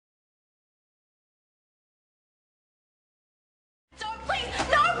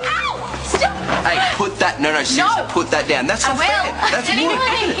that. No, seriously, put that down. That's not fair. That's Did anyone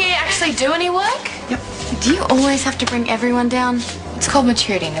in here actually do any work? Yep. Do you always have to bring everyone down? It's called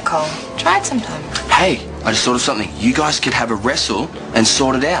maturity, Nicole. Try it sometime. Hey, I just thought of something. You guys could have a wrestle and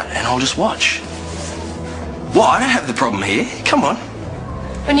sort it out, and I'll just watch. Well, I don't have the problem here. Come on.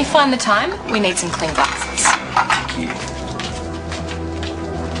 When you find the time, we need some clean glasses. Thank you.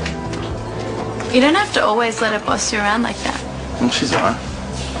 You don't have to always let her boss you around like that. Well, she's alright.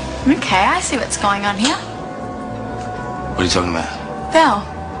 Okay, I see what's going on here. What are you talking about? Belle,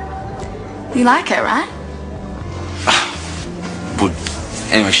 you like her, right? Well,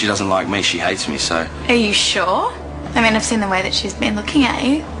 anyway, she doesn't like me. She hates me, so... Are you sure? I mean, I've seen the way that she's been looking at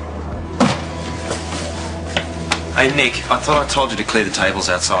you. Hey, Nick, I thought I told you to clear the tables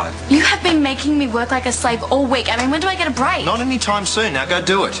outside. You have been making me work like a slave all week. I mean, when do I get a break? Not anytime soon. Now go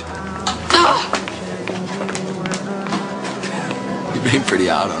do it. You've been pretty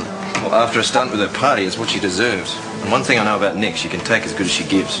hard on her. Well, after a stunt with her party, it's what she deserves. And one thing I know about Nick, she can take as good as she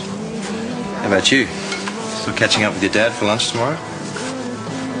gives. How about you? Still catching up with your dad for lunch tomorrow?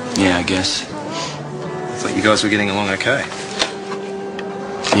 Yeah, I guess. I thought you guys were getting along okay.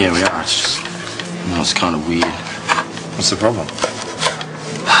 Yeah, we are. It's just... it's kind of weird. What's the problem?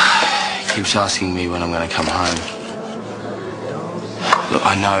 He keeps asking me when I'm going to come home. Look,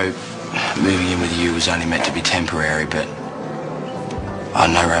 I know moving in with you was only meant to be temporary, but... I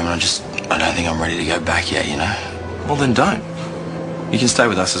know, Roman, I don't think I'm ready to go back yet, you know? Well, then don't. You can stay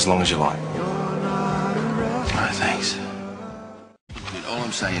with us as long as you like. Alright, thanks. Dude, all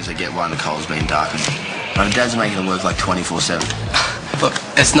I'm saying is I get why Nicole's been darkened. My dad's making them work like 24/7. Look,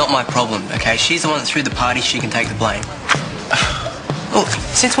 it's not my problem, okay? She's the one that threw the party, she can take the blame. Look,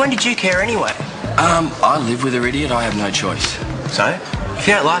 since when did you care anyway? I live with her idiot, I have no choice. So? If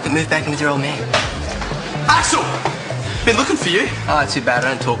you don't like it, move back in with your old man. Axel! Been looking for you. Oh, too bad, I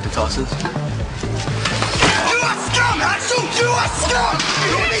don't talk to tossers. You are scum, Axel! You are scum!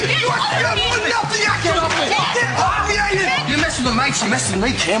 You are scum for nothing, Axel! Get off me, Aden! You mess with the mates, you mess with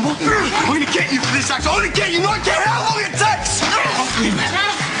me, Campbell. I'm gonna get you for this, Axel. I'm gonna get you, not care how long it takes! Off me, man.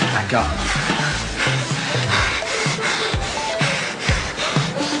 Back up.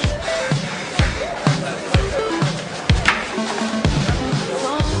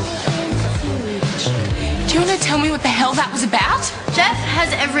 Do you want to tell me what the hell that was about? Jeff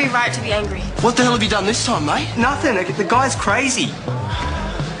has every right to be angry. What the hell have you done this time, mate? Nothing, the guy's crazy.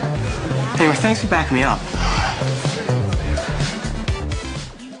 Anyway, thanks for backing me up.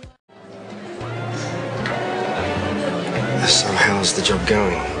 So how's the job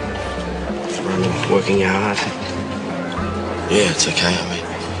going? Working hard? Yeah, it's okay. I mean,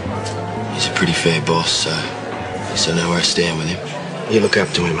 he's a pretty fair boss, so I know where I stand with him. You look up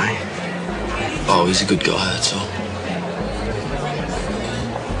to him, eh? Oh, he's a good guy, that's all.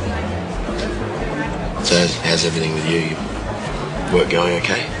 So how's everything with you? Work going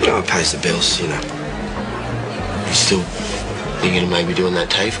okay? Oh, it pays the bills, you know. You still thinking of maybe doing that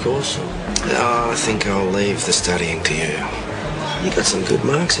TAFE course? Oh, I think I'll leave the studying to you. You got some good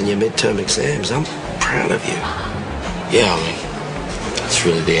marks in your midterm exams. I'm proud of you. Yeah, I mean, it's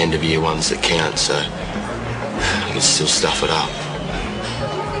really the end of year ones that count, so I can still stuff it up.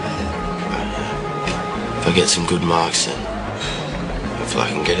 If I get some good marks, then hopefully I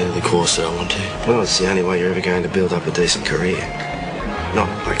can get into the course that I want to. Well, it's the only way you're ever going to build up a decent career. Not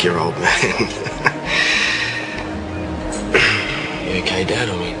like your old man. You okay, Dad?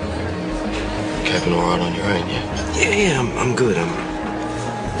 I mean, coping all right on your own, yeah? Yeah, I'm good. I'm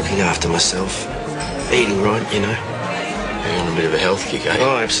looking after myself. Eating right, you know. You're on a bit of a health kick, eh?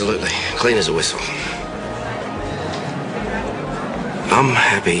 Oh, absolutely. Clean as a whistle. I'm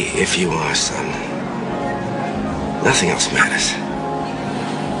happy if you are, son. Nothing else matters.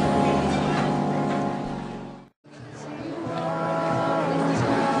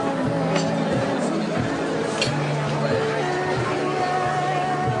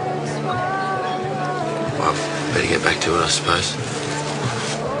 Well, better get back to it, I suppose.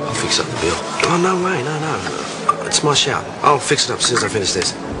 I'll fix up the bill. Oh, no way, no. It's my shout. I'll fix it up as soon as I finish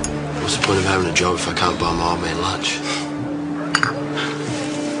this. What's the point of having a job if I can't buy my old man lunch?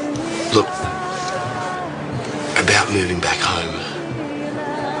 Look, about moving back home,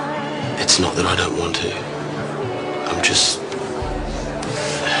 it's not that I don't want to. I'm just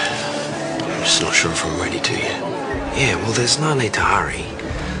not sure if I'm ready to yet. Yeah, well, there's no need to hurry.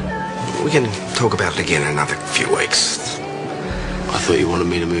 We can talk about it again in another few weeks. I thought you wanted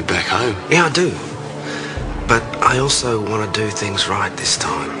me to move back home. Yeah, I do. But I also want to do things right this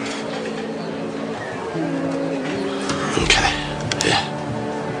time. Okay, yeah.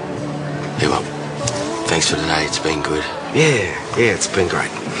 Well, thanks for today. It's been good. Yeah, it's been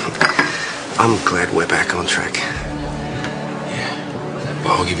great. I'm glad we're back on track. Yeah.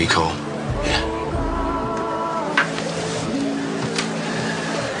 Well, I'll give you a call. Yeah.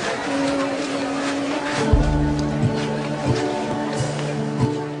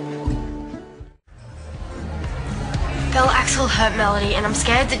 Belle, Axel hurt Melody, and I'm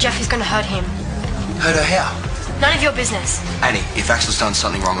scared that Jeff is going to hurt him. Hurt her how? None of your business. Annie, if Axel's done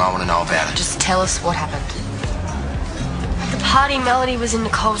something wrong, I want to know about it. Just tell us what happened. At the party, Melody was in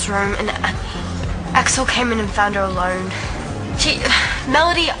Nicole's room, and Axel came in and found her alone.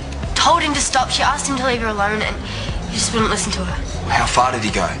 Melody told him to stop. She asked him to leave her alone, and he just wouldn't listen to her. How far did he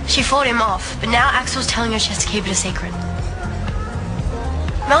go? She fought him off, but now Axel's telling her she has to keep it a secret.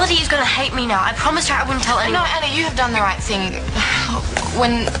 Melody is going to hate me now. I promised her I wouldn't tell anyone. No, Anna, you have done the right thing.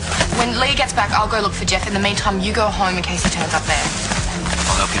 When Leah gets back, I'll go look for Jeff. In the meantime, you go home in case he turns up there.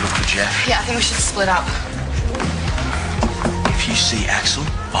 I'll help you look for Jeff. Yeah, I think we should split up. If you see Axel,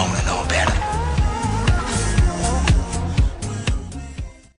 I want to know about it.